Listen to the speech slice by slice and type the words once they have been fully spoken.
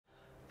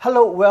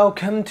Hello,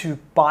 welcome to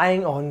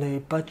Buying on a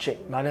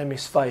Budget. My name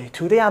is Fei.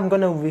 Today I'm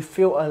going to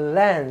review a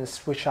lens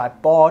which I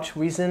bought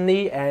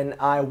recently and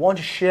I want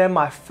to share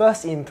my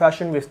first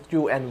impression with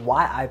you and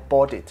why I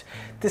bought it.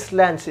 This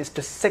lens is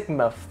the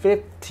Sigma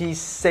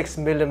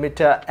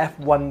 56mm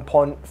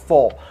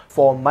f1.4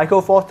 for Micro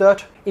Four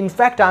Thirds. In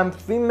fact, I'm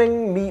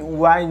filming me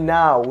right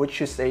now,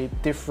 which is a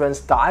different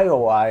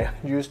style I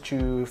used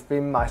to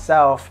film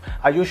myself.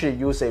 I usually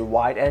use a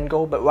wide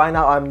angle, but right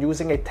now I'm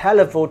using a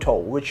telephoto,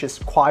 which is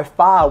quite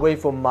far away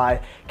from my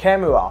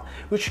camera,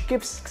 which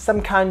gives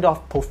some kind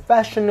of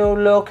professional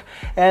look.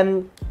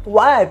 And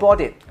why I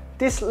bought it?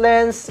 This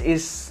lens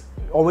is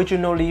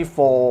originally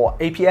for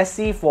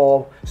APS-C,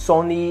 for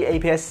Sony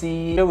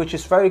APS-C, which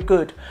is very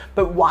good.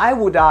 But why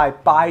would I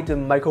buy the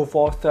Micro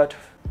Four Thirds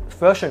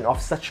version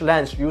of such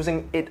lens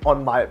using it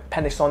on my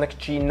Panasonic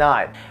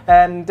G9?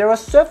 And there are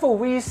several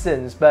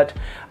reasons, but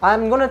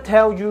I'm gonna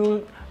tell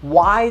you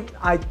why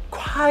I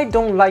quite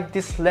don't like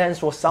this lens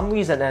for some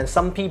reason, and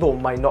some people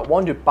might not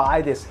want to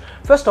buy this.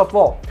 First of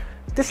all,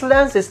 this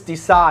lens is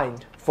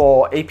designed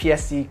for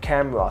APS-C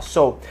camera,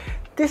 so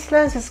this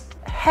lens is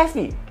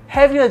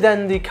heavier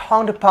than the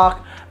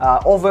counterpart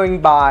offering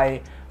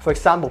by, for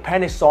example,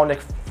 Panasonic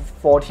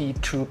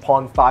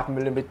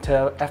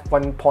 42.5mm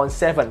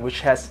f1.7,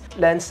 which has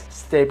lens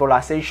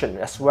stabilization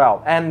as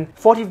well, and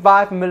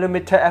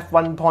 45mm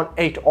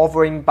f1.8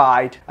 offering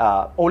by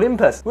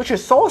Olympus, which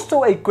is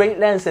also a great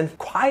lens and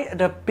quite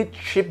a bit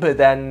cheaper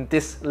than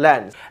this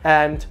lens.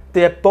 And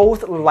they're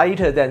both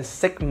lighter than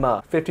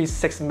Sigma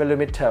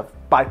 56mm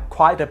by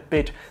quite a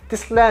bit.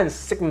 This lens,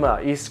 Sigma,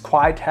 is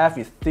quite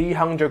heavy,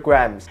 300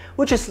 grams,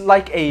 which is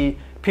like a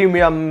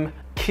premium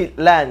kit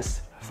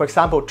lens. For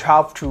example,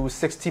 12 to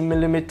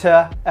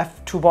 60mm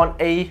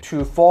f2.8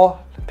 to 4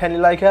 Pana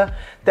Leica,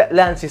 that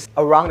lens is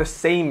around the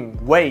same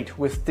weight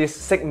with this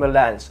Sigma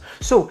lens.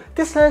 So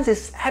this lens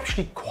is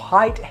actually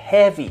quite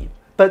heavy,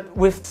 but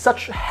with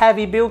such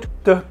heavy build,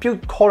 the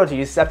build quality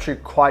is actually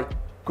quite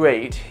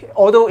great.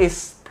 Although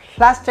it's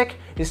plastic,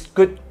 it's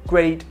good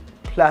grade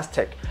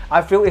plastic.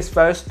 I feel it's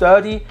very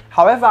sturdy.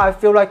 However, I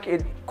feel like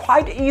it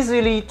quite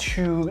easily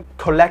to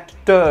collect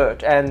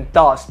dirt and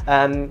dust,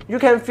 and you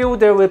can feel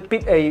there will be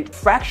a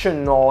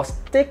fraction or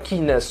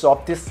stickiness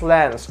of this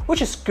lens,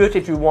 which is good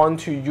if you want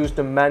to use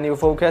the manual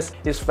focus.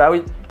 It's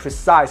very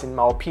precise in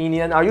my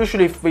opinion. I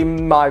usually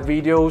film my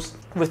videos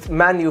with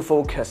manual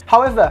focus.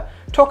 However,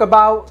 talk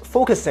about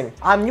focusing.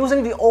 I'm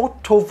using the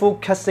auto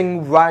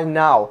focusing right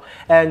now,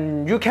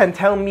 and you can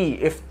tell me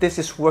if this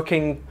is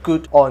working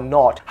good or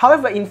not.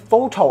 However, in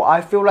photo,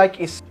 I feel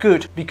like it's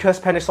good because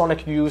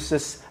Panasonic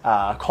uses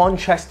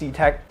contrast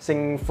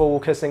detecting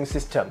focusing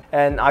system,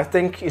 and I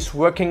think it's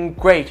working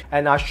great.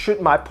 And I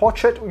shoot my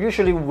portrait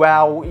usually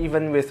well,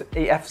 even with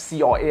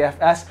AFC or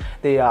AFS.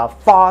 They are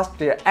fast,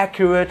 they are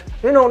accurate.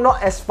 You know,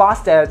 not as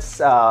fast as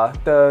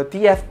the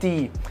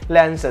DFD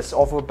lenses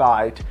offered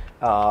by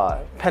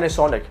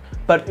Panasonic,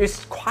 but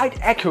it's quite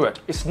accurate.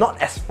 It's not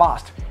as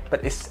fast,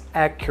 but it's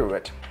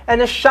accurate.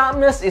 And the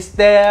sharpness is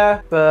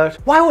there, but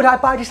why would I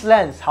buy this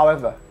lens?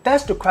 However,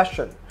 that's the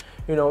question.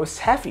 You know, it's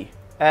heavy,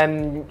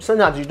 and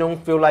sometimes you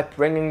don't feel like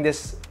bringing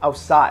this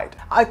outside.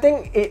 I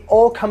think it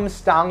all comes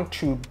down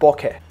to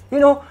bokeh. You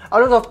know, a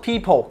lot of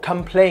people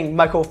complain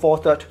Micro Four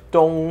Thirds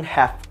don't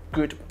have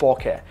good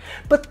bokeh,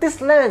 but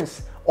this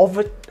lens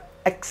offers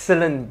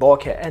excellent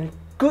bokeh and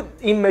good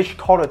image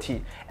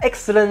quality,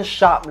 excellent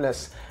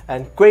sharpness,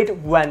 and great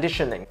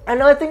renditioning.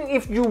 And I think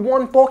if you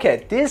want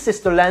bokeh, this is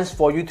the lens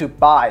for you to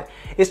buy.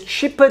 It's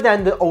cheaper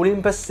than the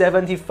Olympus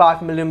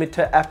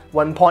 75mm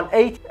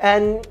f1.8,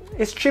 and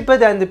it's cheaper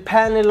than the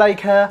Pana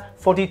Leica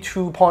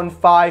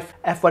 42.5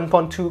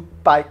 f1.2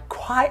 by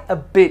quite a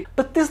bit.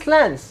 But this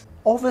lens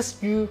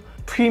offers you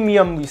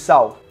premium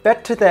result,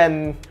 better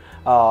than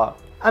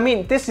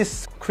this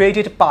is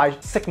created by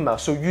Sigma,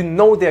 so you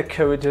know their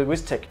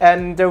characteristic.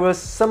 And there was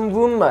some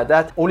rumor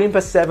that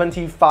Olympus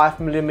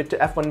 75mm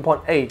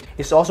f1.8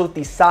 is also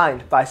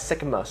designed by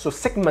Sigma, so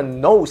Sigma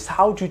knows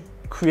how to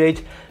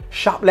create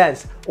sharp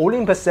lens.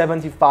 Olympus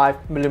 75mm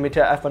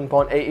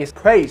f1.8 is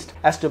praised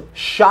as the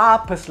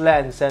sharpest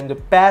lens and the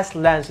best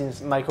lens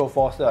in Micro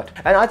Four Thirds.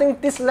 And I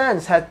think this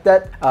lens had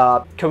that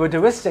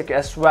characteristic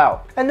as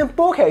well. And the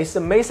bokeh is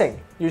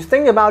amazing. You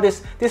think about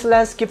this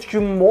lens gives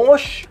you more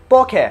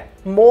bokeh,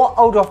 more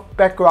out of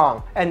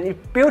background, and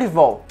it's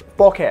beautiful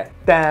bokeh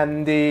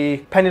than the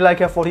Pana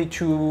Leica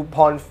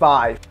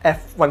 42.5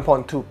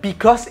 f1.2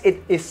 because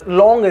it is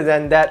longer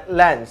than that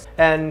lens,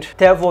 and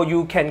therefore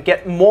you can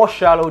get more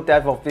shallow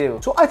depth of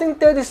field. So I think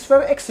that is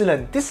very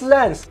excellent. This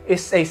lens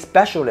is a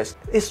specialist.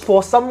 It's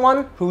for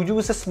someone who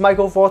uses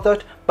Micro Four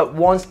Thirds but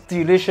wants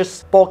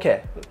delicious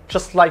bokeh,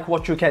 just like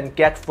what you can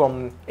get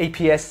from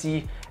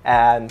APS-C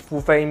and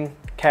full frame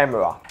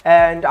camera.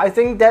 And I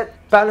think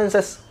that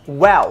balances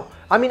well.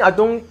 I mean, I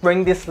don't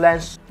bring this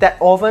lens that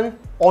often,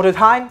 all the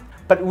time,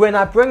 but when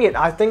I bring it,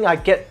 I think I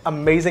get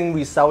amazing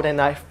result and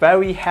I'm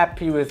very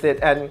happy with it.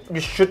 And you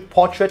shoot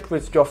portrait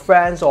with your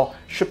friends or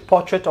shoot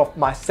portrait of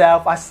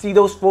myself. I see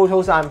those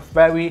photos, I'm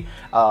very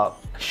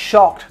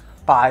shocked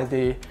by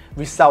the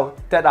result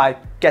that I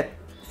get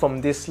from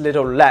this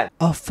little lens.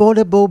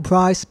 Affordable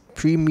price,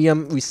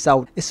 premium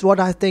result is what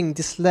I think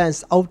this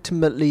lens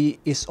ultimately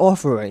is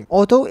offering.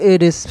 Although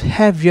it is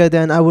heavier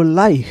than I would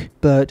like,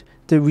 but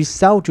the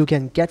result you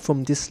can get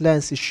from this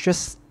lens is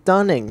just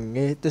stunning.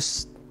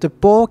 The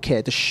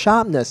bokeh, the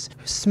sharpness,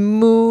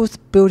 smooth,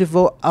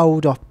 beautiful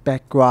out of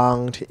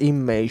background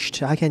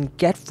image I can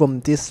get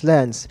from this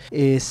lens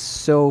is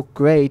so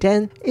great,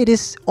 and it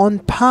is on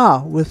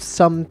par with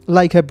some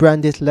Leica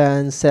branded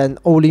lens and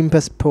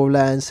Olympus Pro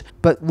lens,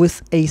 but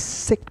with a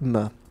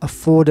Sigma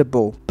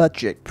affordable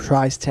budget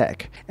price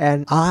tag,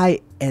 and I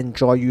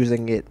enjoy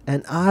using it,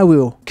 and I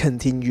will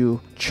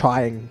continue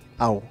trying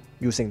out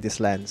using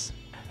this lens.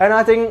 And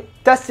I think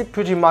that's it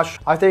pretty much.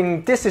 I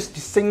think this is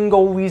the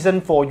single reason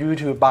for you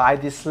to buy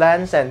this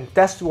lens, and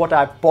that's what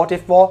I bought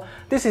it for.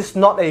 This is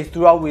not a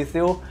throughout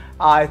review.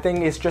 I think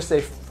it's just a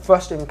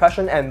first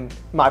impression and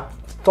my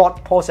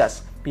thought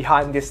process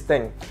behind this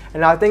thing.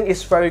 And I think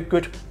it's very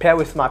good paired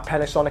with my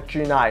Panasonic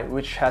G9,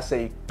 which has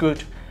a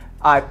good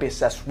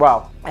eyepiece as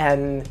well.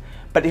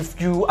 But if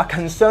you are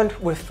concerned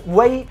with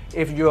weight,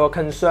 if you're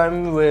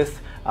concerned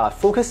with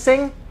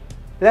focusing,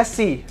 let's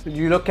see,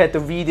 you look at the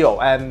video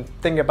and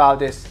think about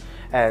this,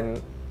 and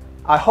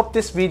I hope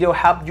this video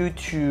helped you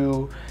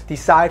to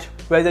decide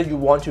whether you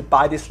want to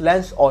buy this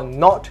lens or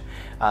not.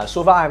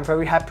 So far I'm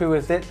very happy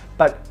with it,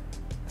 but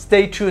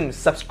stay tuned,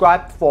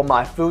 subscribe for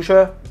my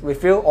future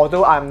review,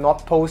 although I'm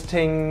not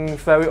posting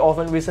very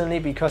often recently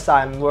because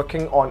I'm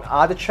working on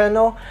other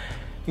channel.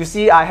 You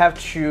see, I have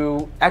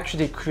to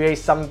actually create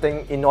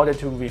something in order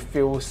to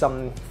review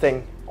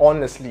something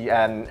honestly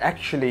and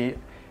actually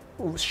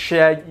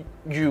share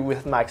you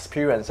with my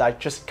experience. I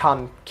just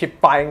can't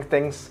keep buying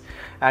things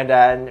and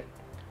then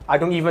I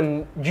don't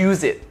even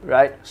use it,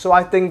 right? So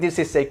I think this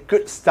is a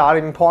good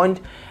starting point,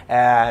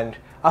 and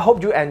I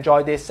hope you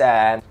enjoy this.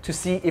 And to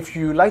see if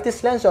you like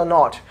this lens or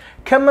not,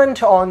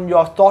 comment on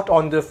your thought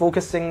on the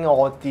focusing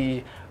or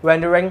the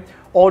rendering.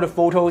 All the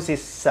photos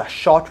is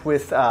shot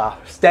with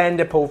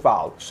standard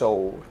profile,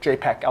 so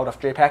JPEG out of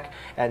JPEG,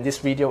 and this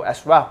video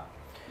as well.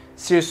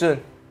 See you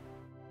soon.